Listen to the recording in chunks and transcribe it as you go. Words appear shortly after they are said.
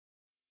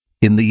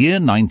In the year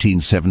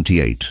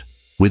 1978,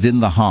 within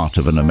the heart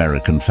of an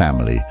American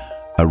family,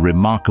 a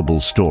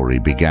remarkable story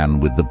began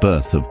with the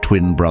birth of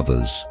twin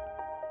brothers.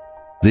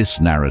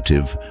 This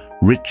narrative,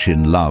 rich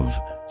in love,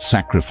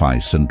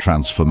 sacrifice and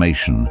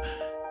transformation,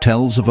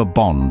 tells of a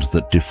bond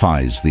that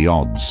defies the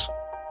odds.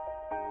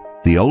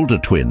 The older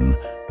twin,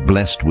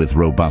 blessed with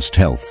robust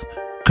health,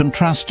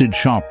 contrasted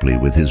sharply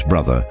with his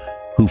brother,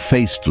 who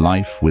faced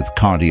life with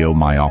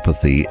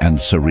cardiomyopathy and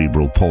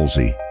cerebral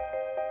palsy.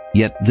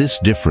 Yet this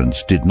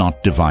difference did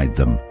not divide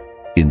them.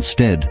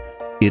 Instead,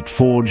 it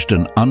forged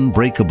an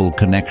unbreakable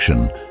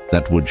connection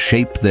that would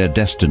shape their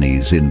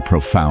destinies in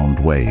profound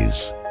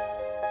ways.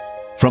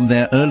 From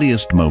their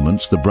earliest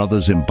moments, the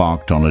brothers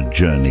embarked on a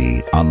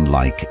journey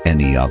unlike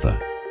any other.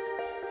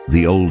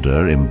 The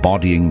older,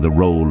 embodying the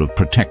role of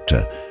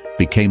protector,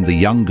 became the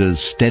younger's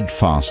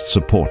steadfast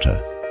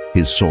supporter,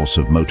 his source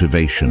of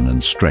motivation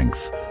and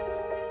strength.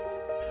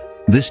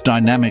 This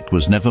dynamic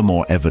was never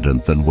more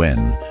evident than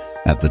when,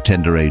 at the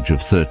tender age of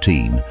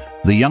 13,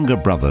 the younger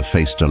brother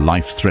faced a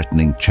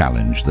life-threatening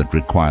challenge that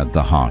required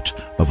the heart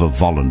of a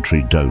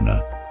voluntary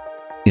donor.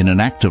 In an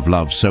act of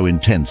love so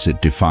intense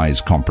it defies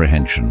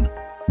comprehension,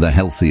 the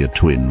healthier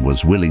twin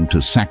was willing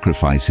to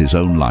sacrifice his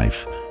own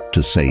life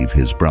to save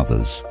his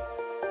brother's.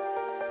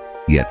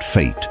 Yet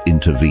fate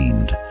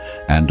intervened,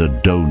 and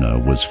a donor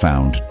was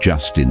found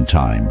just in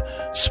time,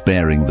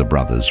 sparing the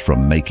brothers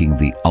from making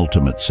the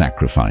ultimate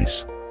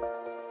sacrifice.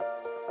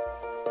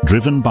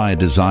 Driven by a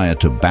desire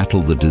to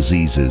battle the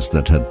diseases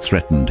that had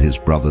threatened his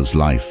brother's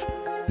life,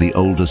 the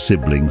older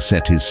sibling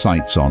set his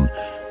sights on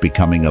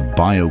becoming a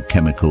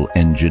biochemical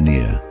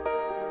engineer.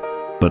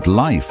 But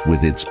life,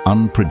 with its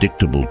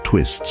unpredictable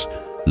twists,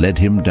 led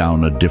him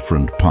down a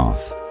different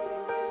path.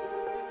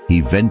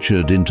 He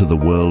ventured into the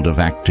world of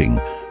acting,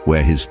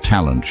 where his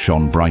talent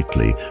shone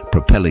brightly,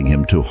 propelling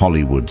him to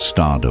Hollywood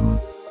stardom.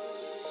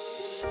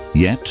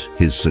 Yet,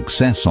 his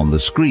success on the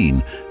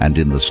screen and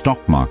in the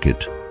stock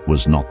market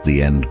was not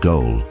the end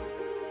goal.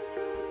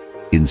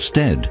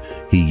 Instead,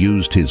 he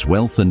used his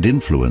wealth and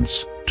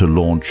influence to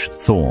launch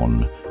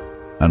THORN,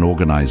 an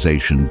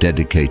organization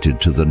dedicated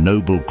to the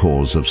noble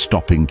cause of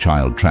stopping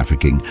child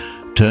trafficking,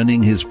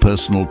 turning his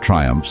personal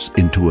triumphs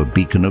into a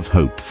beacon of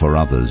hope for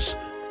others.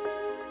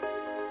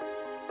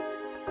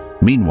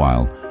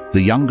 Meanwhile,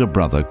 the younger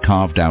brother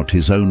carved out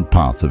his own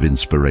path of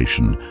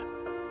inspiration.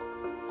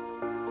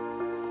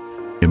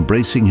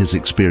 Embracing his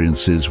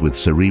experiences with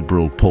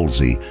cerebral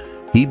palsy,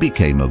 he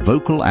became a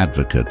vocal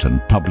advocate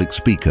and public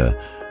speaker,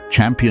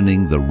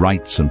 championing the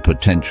rights and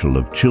potential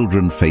of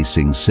children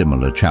facing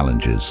similar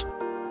challenges.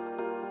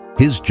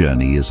 His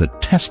journey is a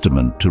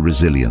testament to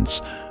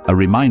resilience, a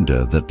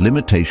reminder that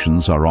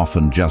limitations are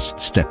often just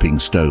stepping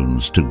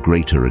stones to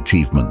greater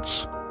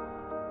achievements.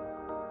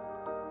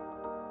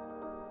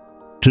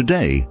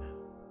 Today,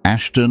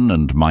 Ashton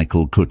and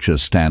Michael Kutcher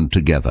stand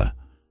together,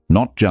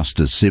 not just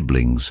as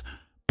siblings,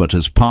 but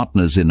as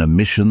partners in a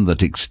mission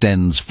that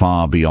extends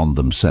far beyond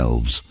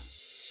themselves.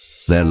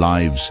 Their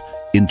lives,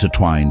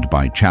 intertwined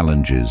by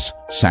challenges,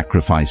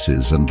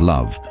 sacrifices, and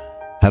love,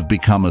 have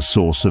become a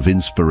source of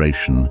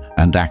inspiration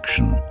and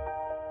action.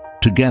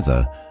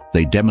 Together,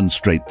 they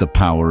demonstrate the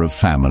power of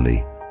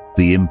family,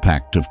 the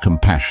impact of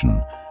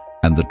compassion,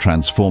 and the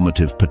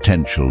transformative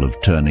potential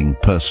of turning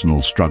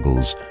personal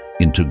struggles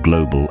into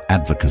global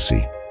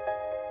advocacy.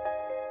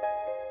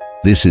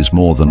 This is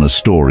more than a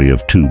story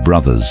of two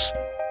brothers.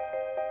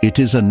 It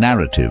is a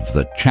narrative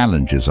that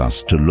challenges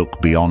us to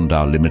look beyond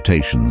our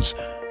limitations,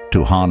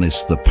 to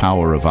harness the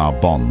power of our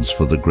bonds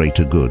for the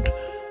greater good,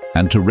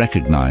 and to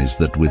recognize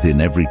that within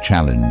every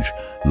challenge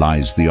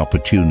lies the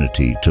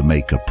opportunity to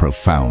make a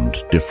profound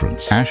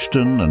difference.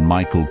 Ashton and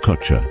Michael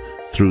Kutcher,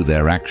 through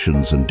their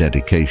actions and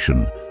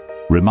dedication,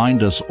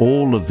 remind us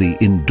all of the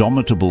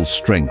indomitable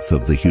strength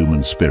of the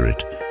human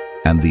spirit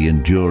and the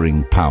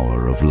enduring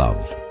power of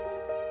love.